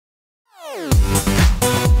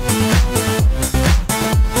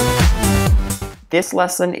This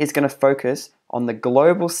lesson is going to focus on the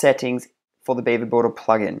global settings for the Beaver Builder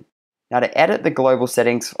plugin. Now, to edit the global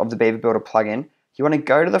settings of the Beaver Builder plugin, you want to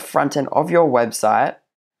go to the front end of your website,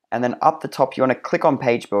 and then up the top you want to click on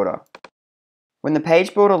Page Builder. When the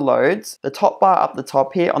Page Builder loads, the top bar up the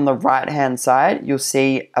top here on the right hand side, you'll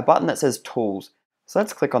see a button that says Tools. So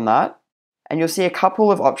let's click on that, and you'll see a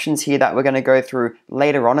couple of options here that we're going to go through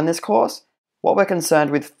later on in this course. What we're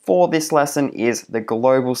concerned with for this lesson is the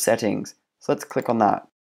global settings. So let's click on that.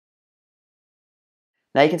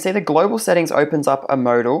 Now you can see the global settings opens up a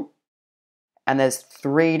modal, and there's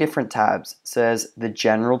 3 different tabs. So there's the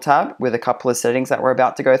General tab with a couple of settings that we're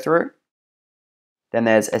about to go through. Then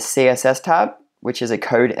there's a CSS tab, which is a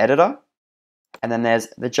code editor. And then there's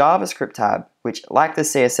the JavaScript tab, which, like the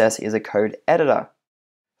CSS, is a code editor.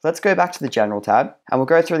 Let's go back to the General tab, and we'll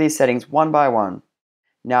go through these settings one by one.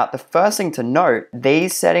 Now, the first thing to note,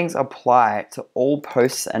 these settings apply to all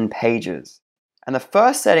posts and pages. And the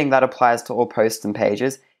first setting that applies to all posts and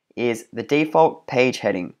pages is the default page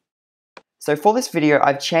heading. So for this video,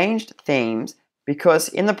 I've changed themes because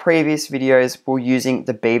in the previous videos, we're using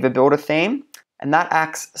the Beaver Builder theme, and that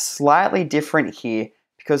acts slightly different here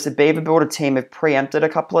because the Beaver Builder team have preempted a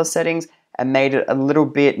couple of settings and made it a little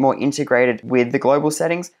bit more integrated with the global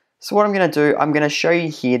settings. So what I'm going to do, I'm going to show you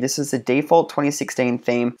here, this is the default 2016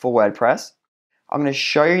 theme for WordPress. I'm going to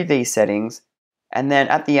show you these settings, and then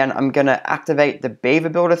at the end, I'm going to activate the Beaver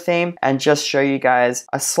Builder theme and just show you guys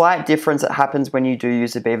a slight difference that happens when you do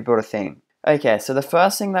use the Beaver Builder theme. Okay, so the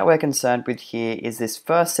first thing that we're concerned with here is this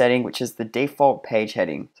first setting, which is the default page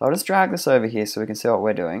heading. So I'll just drag this over here so we can see what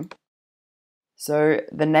we're doing. So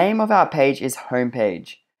the name of our page is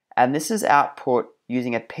homepage, and this is output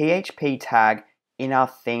using a PHP tag in our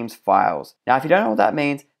themes files. Now, if you don't know what that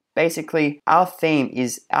means, basically our theme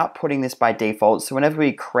is outputting this by default. So whenever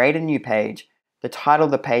we create a new page, the title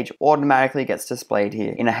of the page automatically gets displayed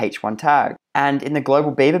here in a H1 tag. And in the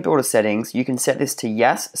global Beaver Builder settings, you can set this to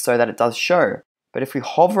yes so that it does show. But if we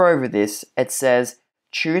hover over this, it says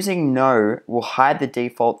choosing no will hide the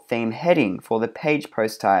default theme heading for the page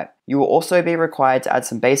post type. You will also be required to add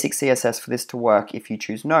some basic CSS for this to work if you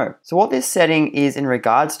choose no. So what this setting is in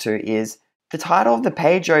regards to is the title of the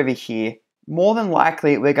page over here. More than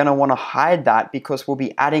likely, we're going to want to hide that because we'll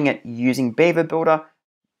be adding it using Beaver Builder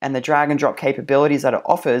and the drag and drop capabilities that it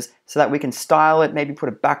offers so that we can style it, maybe put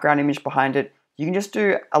a background image behind it. You can just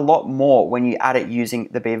do a lot more when you add it using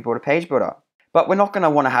the Beaver Builder page builder. But we're not going to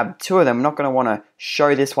want to have 2 of them. We're not going to want to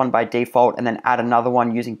show this one by default and then add another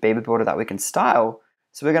one using Beaver Builder that we can style.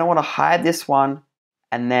 So we're going to want to hide this one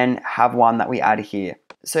and then have one that we add here.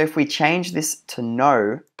 So if we change this to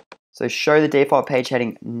no, so show the default page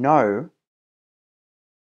heading no,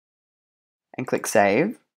 and click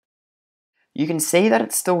save, you can see that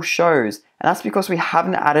it still shows, and that's because we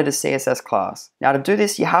haven't added a CSS class. Now to do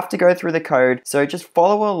this, you have to go through the code, so just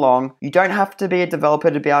follow along. You don't have to be a developer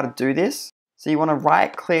to be able to do this. So you want to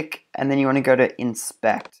right click and then you want to go to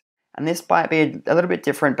inspect. And this might be a little bit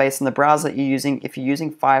different based on the browser that you're using. If you're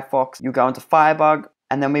using Firefox, you go into Firebug,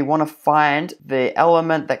 and then we want to find the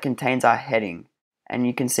element that contains our heading. And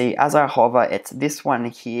you can see as I hover, it's this one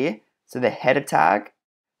here. So the header tag.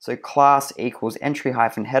 So class equals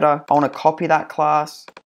entry-header. I want to copy that class,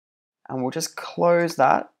 and we'll just close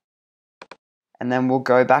that. And then we'll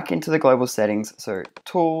go back into the global settings. So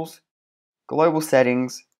tools, global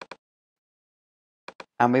settings,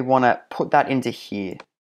 and we want to put that into here.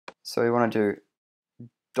 So we want to do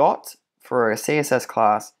dot for a CSS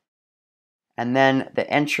class, and then the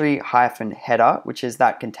entry-header, which is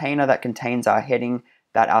that container that contains our heading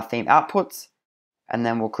that our theme outputs. And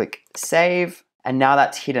then we'll click save, and now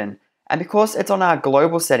that's hidden. And because it's on our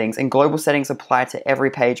global settings, and global settings apply to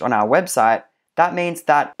every page on our website, that means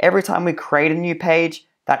that every time we create a new page,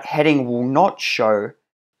 that heading will not show.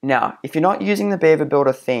 Now, if you're not using the Beaver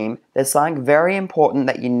Builder theme, there's something very important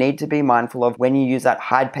that you need to be mindful of when you use that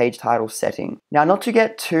hide page title setting. Now, not to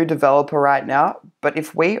get too developer right now, but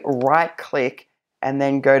if we right click and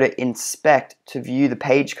then go to inspect to view the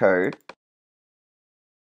page code,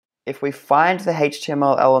 if we find the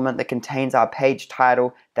HTML element that contains our page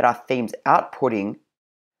title that our theme's outputting,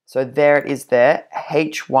 so there it is there,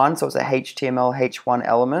 H1, so it's a HTML H1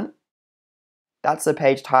 element. That's the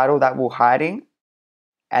page title that we're hiding.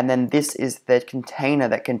 And then this is the container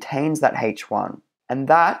that contains that H1. And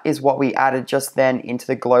that is what we added just then into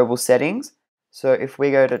the global settings. So if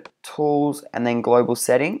we go to tools and then global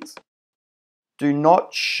settings, do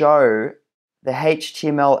not show the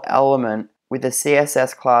HTML element with the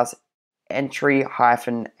CSS class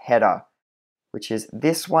entry-header, which is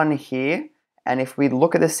this one here. And if we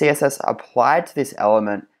look at the CSS applied to this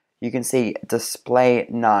element, you can see display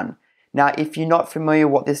none. Now, if you're not familiar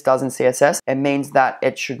what this does in CSS, it means that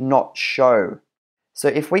it should not show. So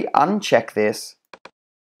if we uncheck this,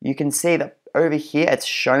 you can see that over here it's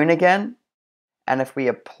shown again. And if we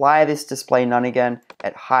apply this display none again,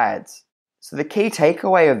 it hides. So the key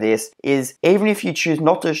takeaway of this is even if you choose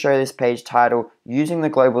not to show this page title using the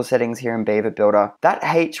global settings here in Beaver Builder, that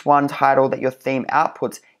H1 title that your theme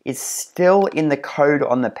outputs is still in the code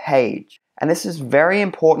on the page. And this is very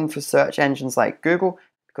important for search engines like Google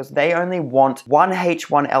because they only want one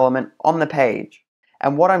H1 element on the page.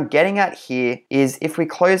 And what I'm getting at here is if we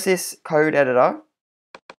close this code editor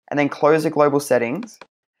and then close the global settings,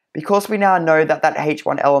 because we now know that that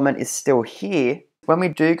H1 element is still here, when we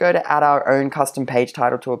do go to add our own custom page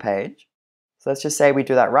title to a page, so let's just say we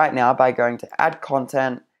do that right now by going to add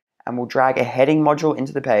content and we'll drag a heading module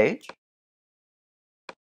into the page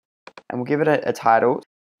and we'll give it a title,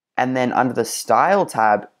 and then under the style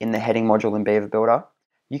tab in the heading module in Beaver Builder,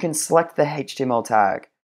 you can select the HTML tag.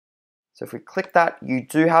 So if we click that, you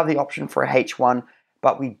do have the option for a H1,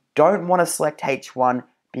 but we don't want to select H1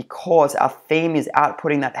 because our theme is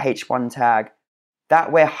outputting that H1 tag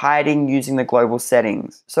that we're hiding using the global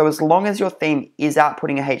settings. So as long as your theme is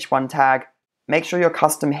outputting a H1 tag, make sure your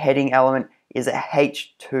custom heading element is a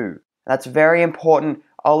H2. That's very important.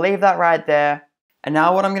 I'll leave that right there. And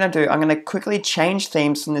now what I'm going to do, I'm going to quickly change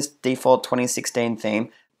themes from this default 2016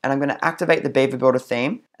 theme, and I'm going to activate the Beaver Builder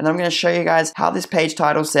theme, and I'm going to show you guys how this page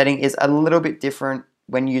title setting is a little bit different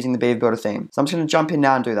when using the Beaver Builder theme. So I'm just going to jump in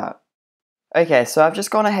now and do that. Okay, so I've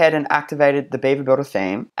just gone ahead and activated the Beaver Builder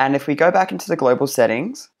theme, and if we go back into the global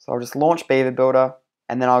settings, so I'll just launch Beaver Builder,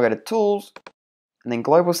 and then I'll go to Tools, and then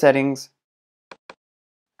Global Settings,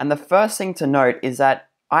 and the first thing to note is that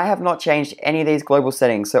I have not changed any of these global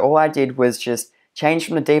settings, so all I did was just change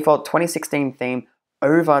from the default 2016 theme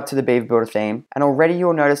over to the Beaver Builder theme, and already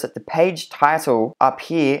you'll notice that the page title up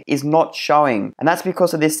here is not showing, and that's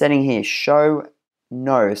because of this setting here, Show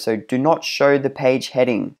No, so do not show the page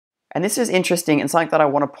heading. And this is interesting, and something that I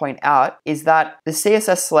want to point out is that the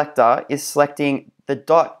CSS selector is selecting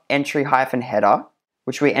the .entry-header,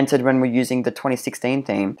 which we entered when we're using the 2016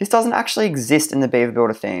 theme. This doesn't actually exist in the Beaver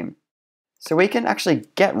Builder theme. So we can actually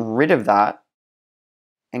get rid of that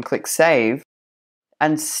and click Save,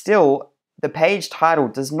 and still the page title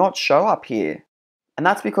does not show up here. And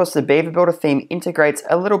that's because the Beaver Builder theme integrates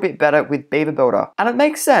a little bit better with Beaver Builder. And it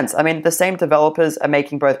makes sense. I mean, the same developers are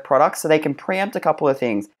making both products, so they can preempt a couple of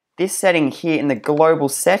things. This setting here in the global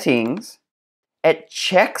settings, it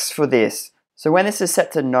checks for this. So when this is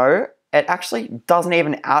set to no, it actually doesn't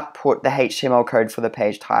even output the HTML code for the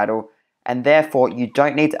page title, and therefore you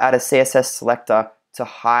don't need to add a CSS selector to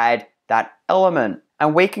hide that element.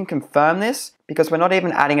 And we can confirm this because we're not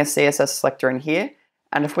even adding a CSS selector in here.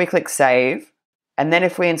 And if we click Save, and then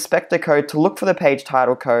if we inspect the code to look for the page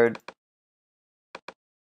title code,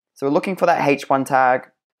 so we're looking for that H1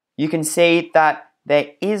 tag, you can see that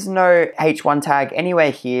there is no H1 tag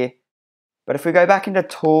anywhere here, but if we go back into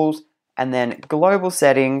Tools and then Global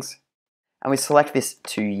Settings, and we select this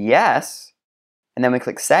to Yes, and then we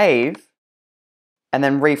click Save, and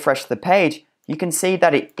then refresh the page, you can see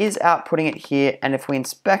that it is outputting it here, and if we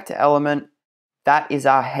inspect the element, that is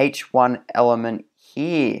our H1 element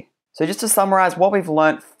here. So just to summarize what we've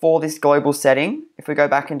learned for this global setting, if we go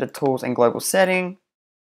back into Tools and Global Setting,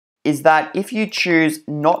 is that if you choose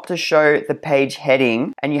not to show the page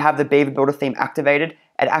heading and you have the Beaver Builder theme activated,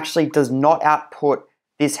 it actually does not output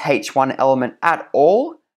this H1 element at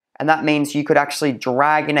all. And that means you could actually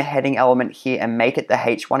drag in a heading element here and make it the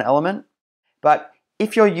H1 element. But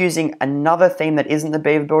if you're using another theme that isn't the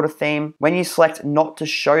Beaver Builder theme, when you select not to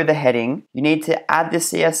show the heading, you need to add the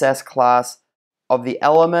CSS class of the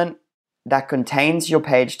element that contains your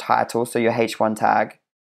page title, so your H1 tag,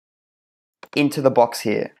 into the box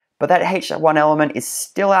here. But that H1 element is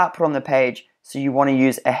still output on the page, so you want to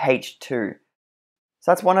use a H2.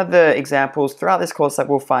 So that's one of the examples throughout this course that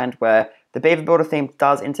we'll find where the Beaver Builder theme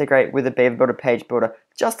does integrate with the Beaver Builder page builder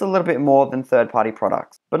just a little bit more than third-party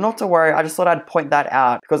products. But not to worry, I just thought I'd point that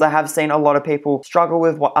out because I have seen a lot of people struggle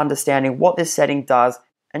with understanding what this setting does,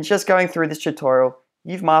 and just going through this tutorial,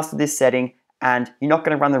 you've mastered this setting and you're not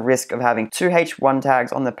going to run the risk of having two H1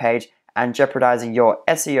 tags on the page and jeopardizing your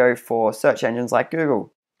SEO for search engines like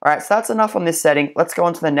Google. Alright, so that's enough on this setting. Let's go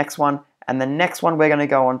on to the next one. And the next one we're going to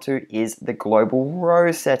go on to is the global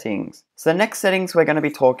row settings. So the next settings we're going to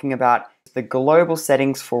be talking about is the global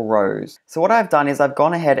settings for rows. So what I've done is I've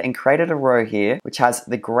gone ahead and created a row here, which has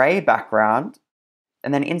the gray background.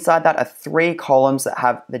 And then inside that are 3 columns that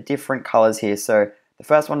have the different colors here. So the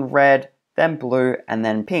first one red, then blue, and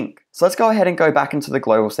then pink. So let's go ahead and go back into the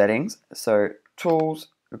global settings. So Tools,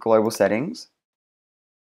 Global Settings.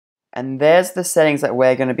 And there's the settings that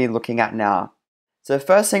we're going to be looking at now. So the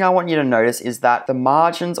first thing I want you to notice is that the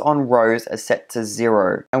margins on rows are set to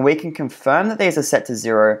 0. And we can confirm that these are set to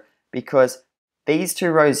 0 because these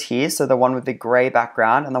two rows here, so the one with the gray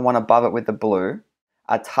background and the one above it with the blue,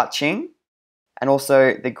 are touching. And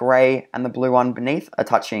also the gray and the blue one beneath are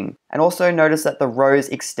touching. And also notice that the rows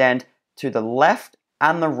extend to the left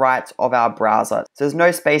and the right of our browser. So there's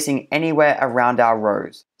no spacing anywhere around our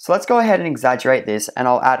rows. So let's go ahead and exaggerate this, and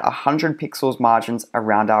I'll add 100 pixels margins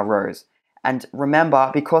around our rows. And remember,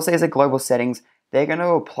 because these are global settings, they're going to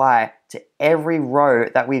apply to every row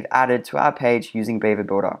that we've added to our page using Beaver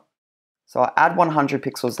Builder. So I'll add 100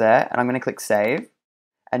 pixels there, and I'm going to click Save.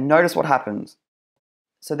 And notice what happens.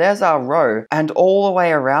 So there's our row, and all the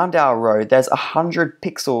way around our row, there's 100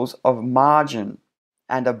 pixels of margin.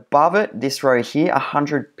 And above it, this row here,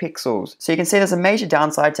 100 pixels. So you can see there's a major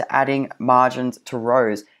downside to adding margins to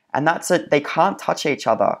rows, and that's it, they can't touch each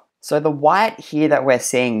other. So the white here that we're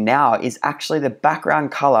seeing now is actually the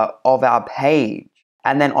background color of our page.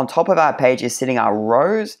 And then on top of our page is sitting our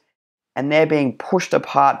rows, and they're being pushed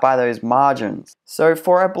apart by those margins. So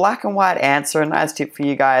for a black and white answer, a nice tip for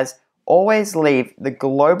you guys, always leave the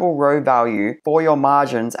global row value for your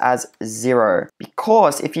margins as 0.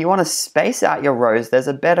 Because if you want to space out your rows, there's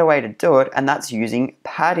a better way to do it, and that's using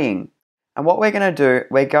padding. And what we're going to do,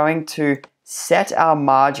 we're going to set our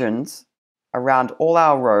margins around all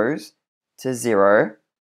our rows to 0.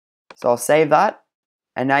 So I'll save that.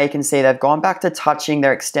 And now you can see they've gone back to touching.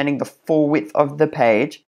 They're extending the full width of the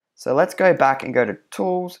page. So let's go back and go to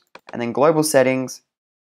Tools and then Global Settings.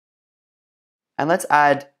 And let's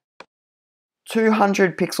add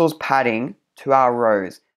 200 pixels padding to our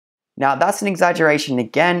rows. Now that's an exaggeration.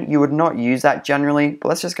 Again, you would not use that generally, but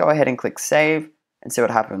let's just go ahead and click Save and see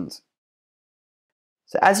what happens.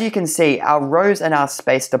 So as you can see, our rows are now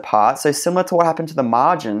spaced apart, so similar to what happened to the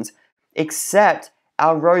margins, except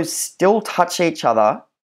our rows still touch each other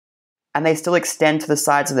and they still extend to the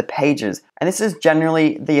sides of the pages. And this is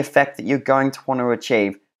generally the effect that you're going to want to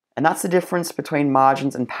achieve. And that's the difference between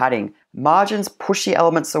margins and padding. Margins push the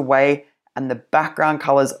elements away, and the background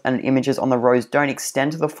colors and images on the rows don't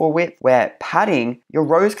extend to the full width, where padding, your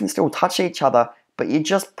rows can still touch each other, but you're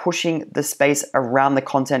just pushing the space around the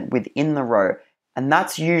content within the row. And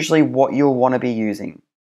that's usually what you'll want to be using.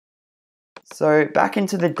 So back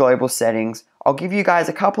into the global settings, I'll give you guys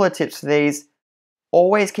a couple of tips for these.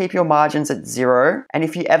 Always keep your margins at 0. And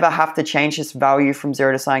if you ever have to change this value from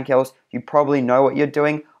 0 to something else, you probably know what you're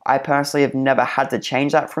doing. I personally have never had to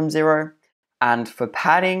change that from 0. And for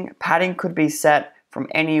padding, padding could be set from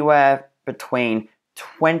anywhere between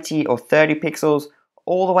 20 or 30 pixels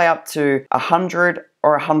all the way up to 100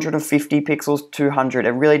 or 150 pixels, 200.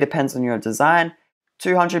 It really depends on your design.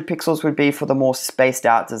 200 pixels would be for the more spaced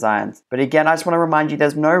out designs. But again, I just want to remind you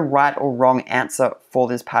there's no right or wrong answer for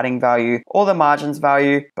this padding value or the margins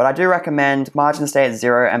value, but I do recommend margins stay at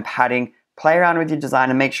 0 and padding. Play around with your design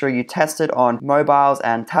and make sure you test it on mobiles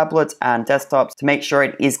and tablets and desktops to make sure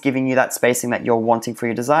it is giving you that spacing that you're wanting for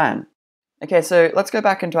your design. Okay, so let's go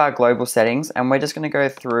back into our global settings and we're just going to go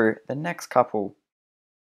through the next couple.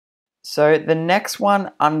 So the next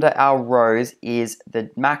one under our rows is the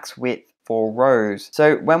max width for rows.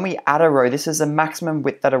 So when we add a row, this is the maximum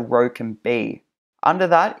width that a row can be. Under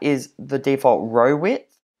that is the default row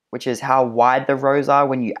width, which is how wide the rows are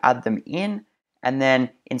when you add them in. And then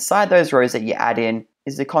inside those rows that you add in,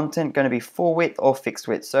 is the content going to be full width or fixed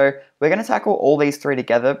width? So we're going to tackle all these three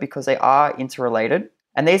together because they are interrelated.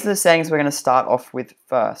 And these are the settings we're going to start off with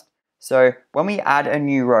first. So when we add a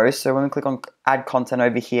new row, so when we click on add content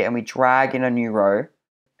over here and we drag in a new row,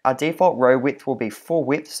 our default row width will be full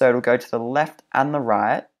width, so it'll go to the left and the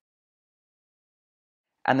right.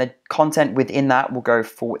 And the content within that will go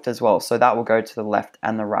full width as well, so that will go to the left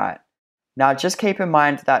and the right. Now just keep in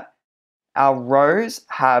mind that our rows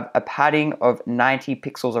have a padding of 90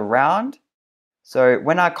 pixels around. So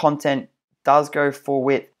when our content does go full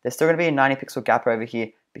width, there's still going to be a 90 pixel gap over here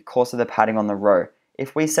because of the padding on the row.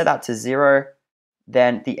 If we set that to 0,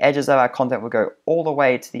 then the edges of our content will go all the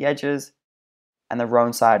way to the edges and the row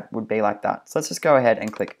inside would be like that. So let's just go ahead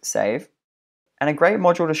and click Save. And a great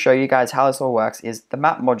module to show you guys how this all works is the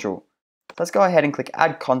map module. Let's go ahead and click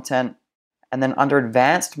Add Content, and then under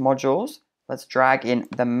Advanced Modules, let's drag in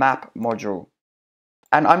the map module.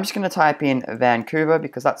 And I'm just going to type in Vancouver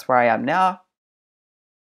because that's where I am now.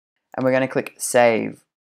 And we're going to click Save.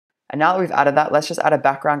 And now that we've added that, let's just add a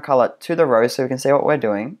background color to the row so we can see what we're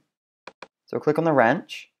doing. So we'll click on the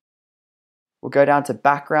wrench. We'll go down to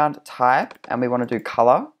Background Type and we want to do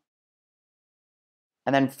Color.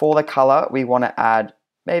 And then for the color, we want to add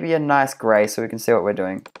maybe a nice gray so we can see what we're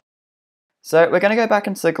doing. So we're going to go back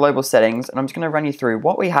into the global settings, and I'm just going to run you through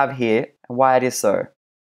what we have here and why it is so.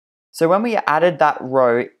 So when we added that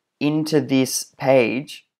row into this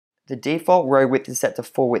page, the default row width is set to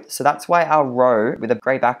full width. So that's why our row with a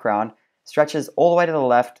gray background stretches all the way to the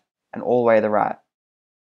left and all the way to the right.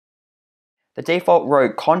 The default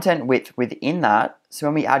row content width within that, so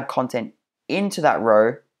when we add content into that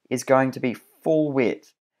row, is going to be full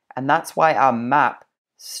width. And that's why our map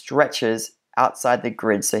stretches outside the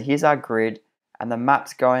grid. So here's our grid, and the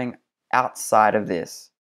map's going outside of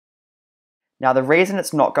this. Now the reason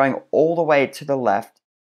it's not going all the way to the left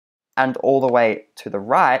and all the way to the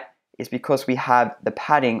right is because we have the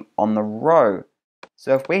padding on the row.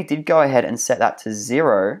 So if we did go ahead and set that to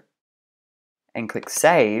 0 and click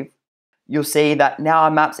save, you'll see that now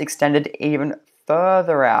our map's extended even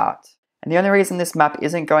further out. And the only reason this map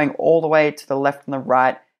isn't going all the way to the left and the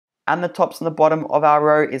right and the tops and the bottom of our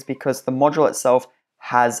row is because the module itself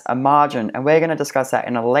has a margin, and we're going to discuss that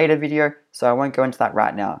in a later video, so I won't go into that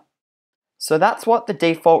right now. So that's what the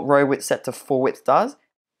default row width set to full width does.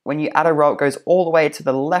 When you add a row, it goes all the way to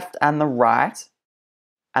the left and the right,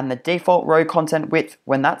 and the default row content width,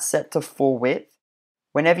 when that's set to full width,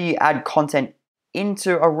 whenever you add content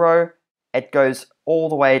into a row, it goes all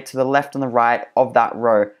the way to the left and the right of that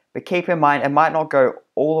row. But keep in mind, it might not go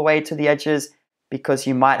all the way to the edges because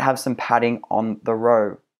you might have some padding on the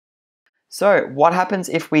row. So what happens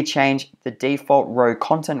if we change the default row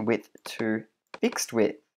content width to fixed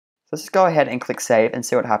width? So let's just go ahead and click save and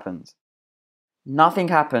see what happens. Nothing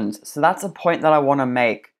happens. So that's a point that I want to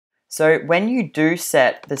make. So when you do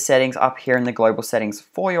set the settings up here in the global settings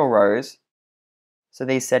for your rows, so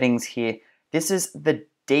these settings here, this is the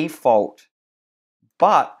default.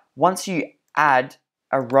 But once you add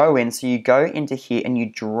a row in, so you go into here and you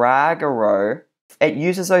drag a row, it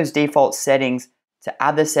uses those default settings to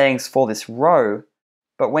add the settings for this row.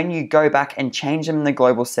 But when you go back and change them in the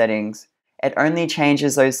global settings, it only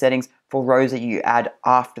changes those settings for rows that you add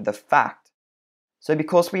after the fact. So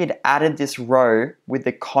because we had added this row with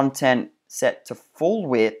the content set to full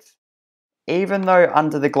width, even though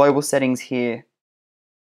under the global settings here,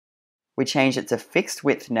 we changed it to fixed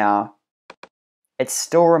width now, it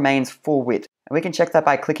still remains full width. And we can check that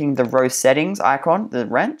by clicking the row settings icon, the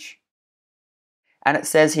wrench. And it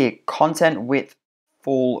says here, content width,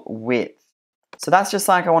 full width. So that's just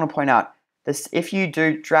like I want to point out. This, if you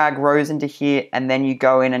do drag rows into here and then you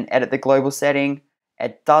go in and edit the global setting,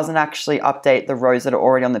 it doesn't actually update the rows that are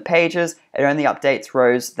already on the pages. It only updates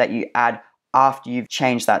rows that you add after you've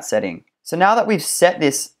changed that setting. So now that we've set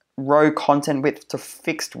this row content width to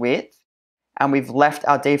fixed width, and we've left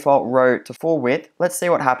our default row to full width, let's see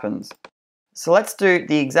what happens. So let's do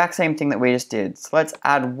the exact same thing that we just did. So let's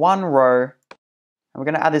add one row, and we're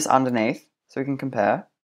going to add this underneath so we can compare.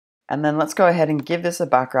 And then let's go ahead and give this a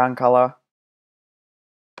background color.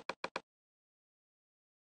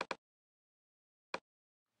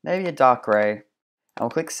 Maybe a dark gray. And we'll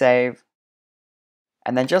click save.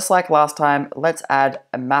 And then just like last time, let's add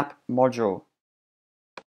a map module.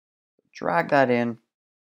 Drag that in.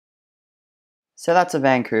 So that's a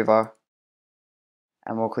Vancouver.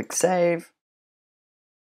 And we'll click save.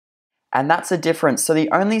 And that's the difference. So the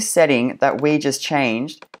only setting that we just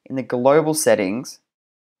changed in the global settings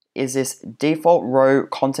is this default row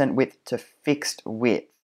content width to fixed width.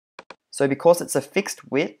 So because it's a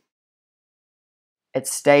fixed width, it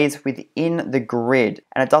stays within the grid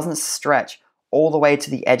and it doesn't stretch all the way to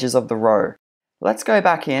the edges of the row. Let's go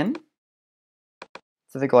back in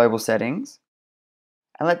to the global settings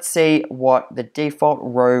and let's see what the default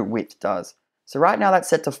row width does. So right now that's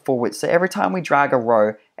set to full width. So every time we drag a row,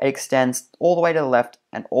 it extends all the way to the left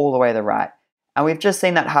and all the way to the right. And we've just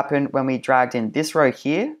seen that happen when we dragged in this row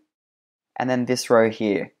here and then this row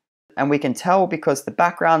here. And we can tell because the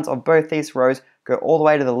backgrounds of both these rows go all the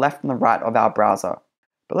way to the left and the right of our browser.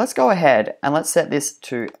 But let's go ahead and let's set this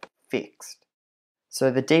to fixed. So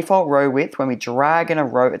the default row width, when we drag in a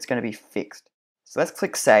row, it's going to be fixed. So let's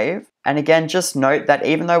click save. And again, just note that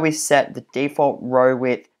even though we set the default row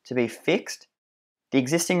width to be fixed, the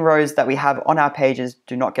existing rows that we have on our pages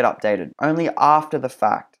do not get updated, only after the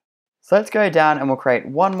fact. So let's go down and we'll create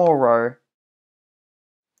one more row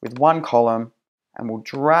with one column and we'll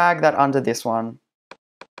drag that under this one.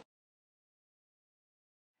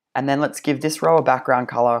 And then let's give this row a background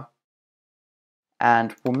color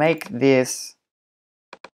and we'll make this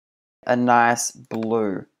a nice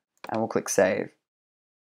blue and we'll click save.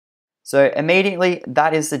 So immediately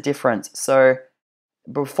that is the difference. So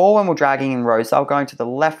before when we're dragging in rows, they were going to the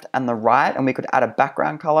left and the right and we could add a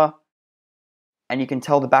background color. and you can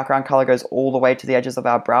tell the background color goes all the way to the edges of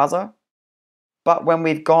our browser. But when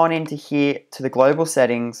we've gone into here to the global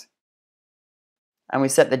settings and we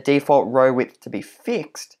set the default row width to be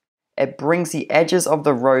fixed, it brings the edges of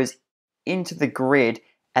the rows into the grid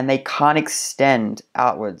and they can't extend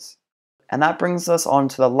outwards. And that brings us on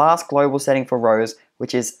to the last global setting for rows,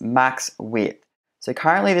 which is max width. So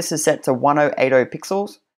currently this is set to 1080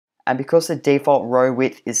 pixels, and because the default row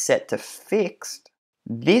width is set to fixed,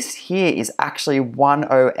 this here is actually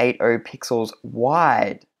 1080 pixels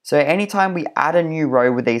wide. So anytime we add a new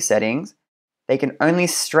row with these settings, they can only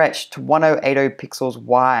stretch to 1080 pixels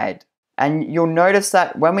wide. And you'll notice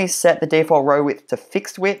that when we set the default row width to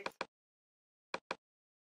fixed width,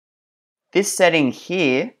 this setting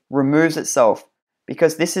here removes itself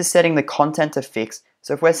because this is setting the content to fixed.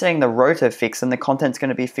 So if we're setting the row to fixed, then the content's going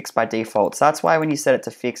to be fixed by default. So that's why when you set it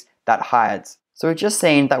to fixed, that hides. So we've just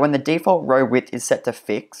seen that when the default row width is set to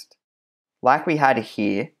fixed, like we had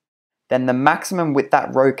here, then the maximum width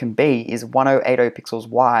that row can be is 1080 pixels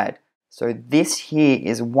wide. So this here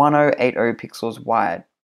is 1080 pixels wide.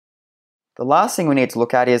 The last thing we need to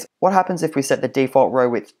look at is what happens if we set the default row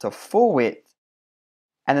width to full width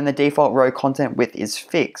and then the default row content width is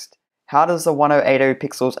fixed. How does the 1080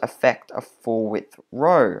 pixels affect a full width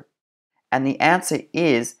row? And the answer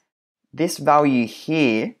is this value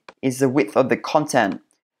here is the width of the content.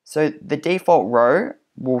 So the default row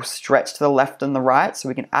will stretch to the left and the right, so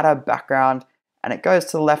we can add our background and it goes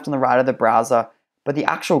to the left and the right of the browser, but the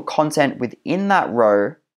actual content within that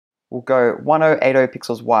row will go 1080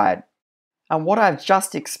 pixels wide. And what I've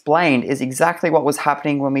just explained is exactly what was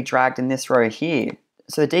happening when we dragged in this row here.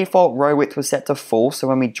 So the default row width was set to full, so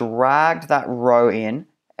when we dragged that row in,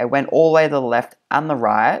 it went all the way to the left and the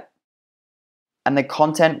right, and the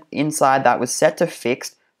content inside that was set to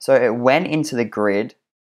fixed, so it went into the grid,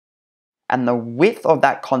 and the width of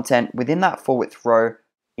that content within that full width row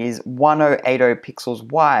is 1080 pixels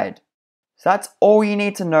wide. So that's all you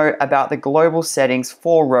need to know about the global settings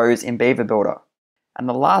for rows in Beaver Builder. And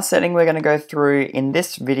the last setting we're going to go through in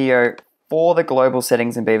this video for the global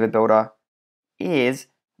settings in Beaver Builder is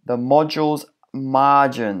the module's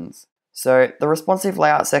margins. So the responsive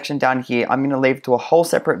layout section down here, I'm going to leave to a whole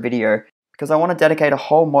separate video because I want to dedicate a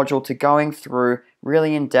whole module to going through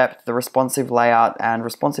really in depth the responsive layout and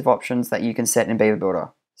responsive options that you can set in Beaver Builder.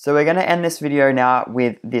 So we're going to end this video now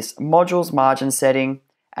with this module's margin setting,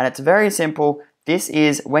 and it's very simple. This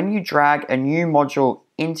is when you drag a new module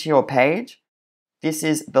into your page, this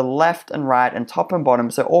is the left and right and top and bottom,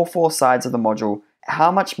 so all four sides of the module,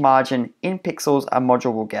 how much margin in pixels a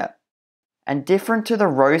module will get. And different to the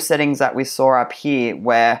row settings that we saw up here,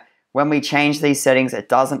 where when we change these settings, it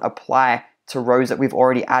doesn't apply to rows that we've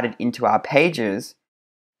already added into our pages,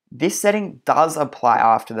 this setting does apply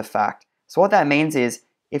after the fact. So what that means is,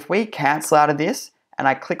 if we cancel out of this and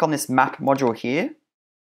I click on this map module here,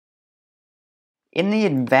 in the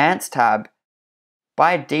advanced tab,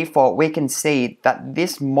 by default, we can see that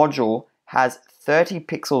this module has 30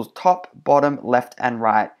 pixels top, bottom, left, and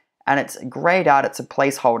right. And it's grayed out, it's a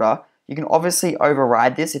placeholder. You can obviously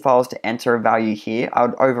override this. If I was to enter a value here, I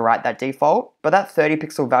would overwrite that default. But that 30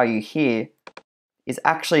 pixel value here is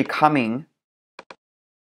actually coming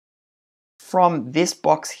from this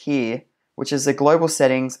box here, which is the global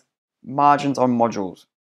settings margins on modules.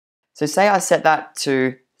 So say I set that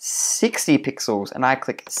to 60 pixels and I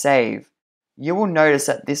click save. You will notice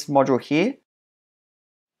that this module here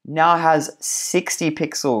now has 60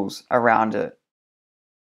 pixels around it.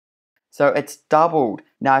 So it's doubled.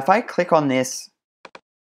 Now if I click on this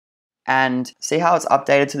and see how it's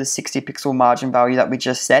updated to the 60 pixel margin value that we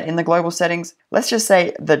just set in the global settings, let's just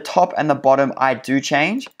say the top and the bottom I do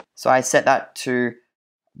change. So I set that to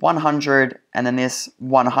 100 and then this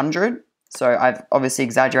 100. So I've obviously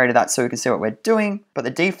exaggerated that so we can see what we're doing, but the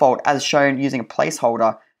default as shown using a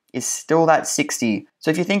placeholder is still that 60.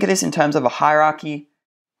 So if you think of this in terms of a hierarchy,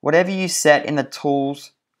 whatever you set in the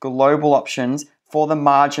tools global options for the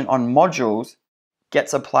margin on modules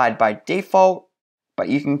gets applied by default, but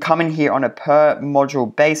you can come in here on a per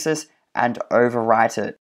module basis and overwrite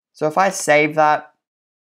it. So if I save that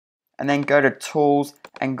and then go to tools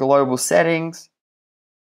and global settings,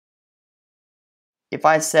 if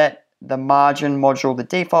I set the margin module, the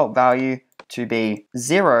default value to be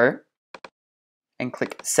 0 and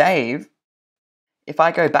click save, if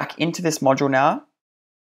I go back into this module now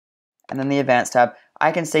and then the advanced tab,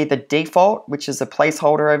 I can see the default, which is a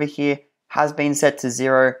placeholder over here, has been set to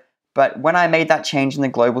 0, but when I made that change in the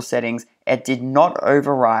global settings, it did not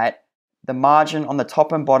overwrite the margin on the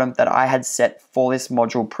top and bottom that I had set for this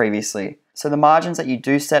module previously. So the margins that you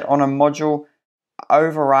do set on a module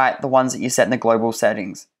overwrite the ones that you set in the global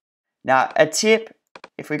settings. Now, a tip,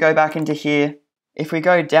 if we go back into here, if we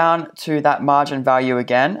go down to that margin value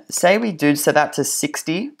again, say we do set that to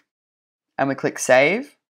 60 and we click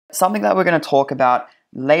save, something that we're going to talk about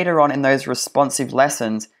later on in those responsive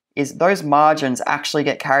lessons is those margins actually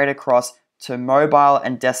get carried across to mobile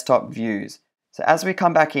and desktop views. So as we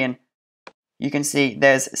come back in, you can see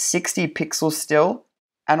there's 60 pixels still,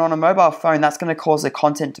 and on a mobile phone, that's going to cause the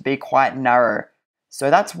content to be quite narrow. So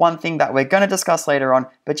that's one thing that we're going to discuss later on,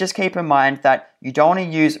 but just keep in mind that you don't want to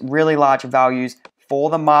use really large values for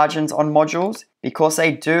the margins on modules because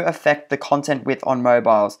they do affect the content width on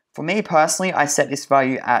mobiles. For me personally, I set this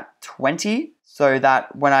value at 20 so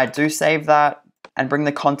that when I do save that and bring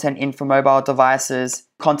the content in for mobile devices,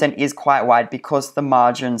 content is quite wide because the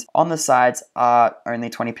margins on the sides are only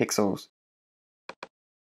 20 pixels.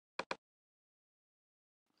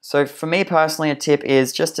 So for me personally, a tip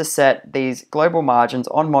is just to set these global margins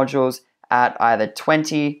on modules at either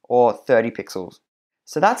 20 or 30 pixels.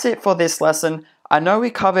 So that's it for this lesson. I know we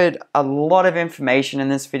covered a lot of information in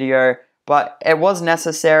this video, but it was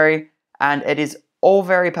necessary and it is all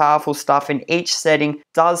very powerful stuff, and each setting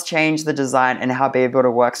does change the design and how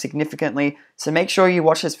Beaver works significantly. So make sure you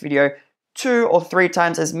watch this video 2 or 3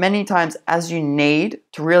 times, as many times as you need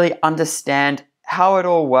to really understand how it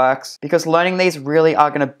all works, because learning these really are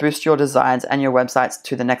going to boost your designs and your websites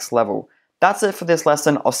to the next level. That's it for this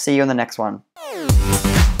lesson. I'll see you in the next one.